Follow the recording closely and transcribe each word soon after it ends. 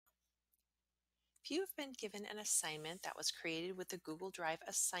You've been given an assignment that was created with the Google Drive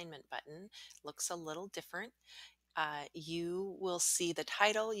assignment button. Looks a little different. You will see the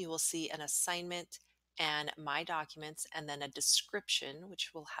title, you will see an assignment and my documents, and then a description,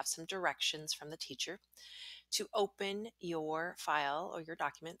 which will have some directions from the teacher. To open your file or your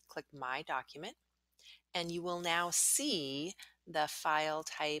document, click My Document, and you will now see the file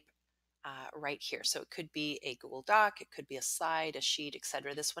type right here. So it could be a Google Doc, it could be a slide, a sheet,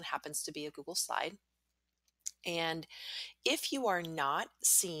 etc. This one happens to be a Google slide. And if you are not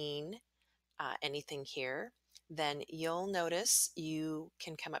seeing anything here, then you'll notice you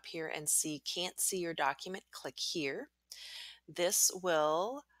can come up here and see Can't See Your Document. Click here. This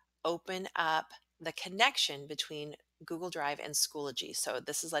will open up the connection between Google Drive and Schoology. So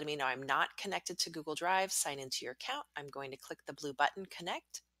this is letting me know I'm not connected to Google Drive. Sign into your account. I'm going to click the blue button,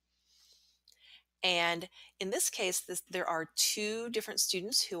 Connect. And in this case, there are two different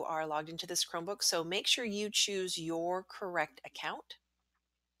students who are logged into this Chromebook. So make sure you choose your correct account.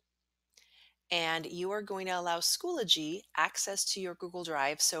 And you are going to allow Schoology access to your Google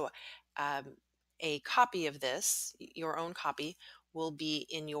Drive. So a copy of this, your own copy, will be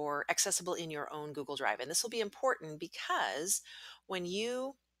accessible in your own Google Drive. And this will be important because when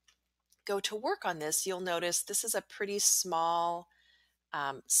you go to work on this, you'll notice this is a pretty small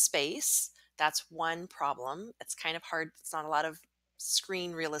space. That's one problem. It's kind of hard. It's not a lot of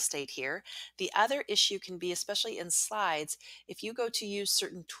screen real estate here. The other issue can be, especially in slides, if you go to use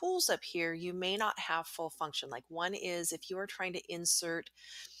certain tools up here, you may not have full function. Like one is if you are trying to insert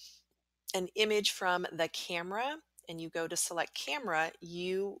an image from the camera and you go to select camera,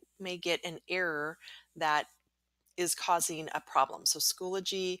 you may get an error that is causing a problem. So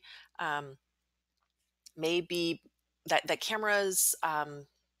Schoology may be that the camera's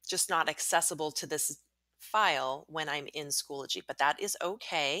just not accessible to this file when I'm in Schoology, but that is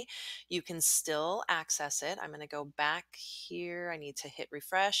okay. You can still access it. I'm going to go back here. I need to hit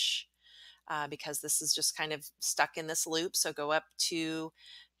refresh because this is just kind of stuck in this loop. So go up to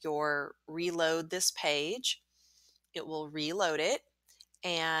your reload this page. It will reload it.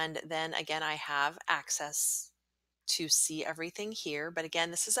 And then again, I have access to see everything here. But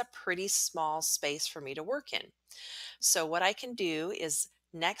again, this is a pretty small space for me to work in. So what I can do is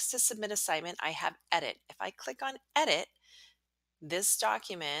next to submit assignment, I have edit. If I click on edit, this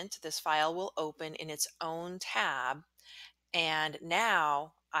document, this file will open in its own tab. And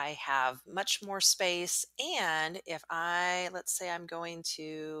now I have much more space. And if let's say I'm going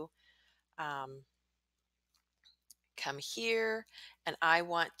to come here and I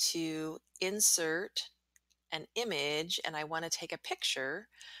want to insert an image and I want to take a picture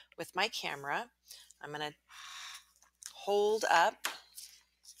with my camera, I'm going to hold up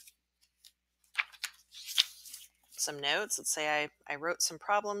some notes. Let's say I wrote some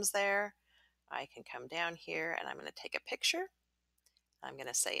problems there. I can come down here and I'm going to take a picture. I'm going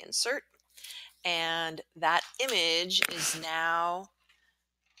to say insert. And that image is now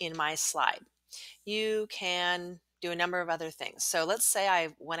in my slide. You can do a number of other things. So let's say I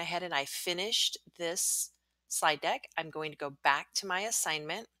went ahead and I finished this slide deck. I'm going to go back to my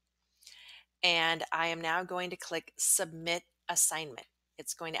assignment and I am now going to click Submit Assignment.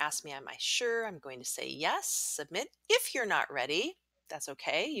 It's going to ask me, am I sure? I'm going to say yes, submit. If you're not ready, that's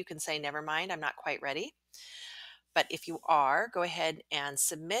okay. You can say, never mind, I'm not quite ready. But if you are, go ahead and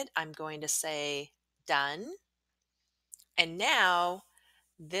submit. I'm going to say done. And now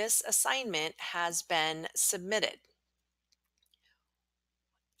this assignment has been submitted.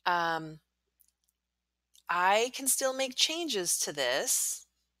 I can still make changes to this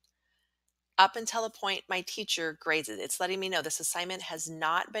up until a point my teacher grades it. It's letting me know this assignment has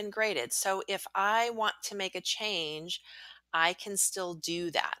not been graded. So if I want to make a change, I can still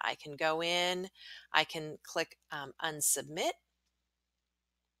do that. I can go in, I can click unsubmit.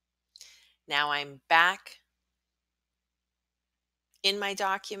 Now I'm back in my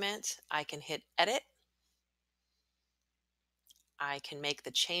document. I can hit edit. I can make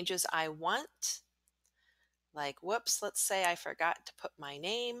the changes I want. Like, whoops, let's say I forgot to put my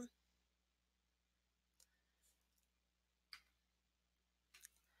name.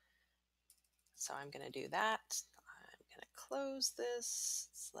 So I'm going to do that. I'm going to close this.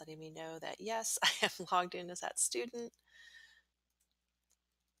 It's letting me know that, yes, I am logged in as that student.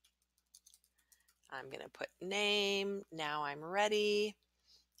 I'm going to put name. Now I'm ready.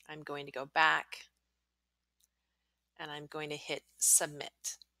 I'm going to go back and I'm going to hit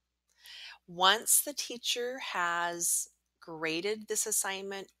submit. Once the teacher has graded this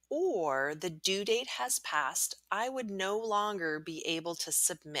assignment or the due date has passed, I would no longer be able to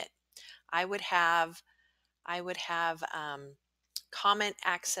submit. I would have comment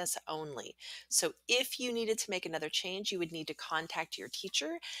access only. So if you needed to make another change, you would need to contact your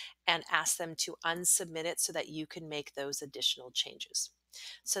teacher and ask them to unsubmit it so that you can make those additional changes.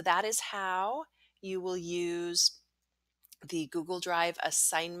 So that is how you will use the Google Drive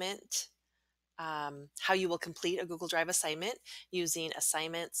assignment, how you will complete a Google Drive assignment using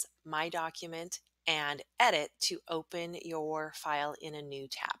Assignments, My Document, and Edit to open your file in a new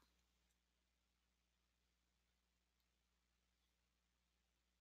tab.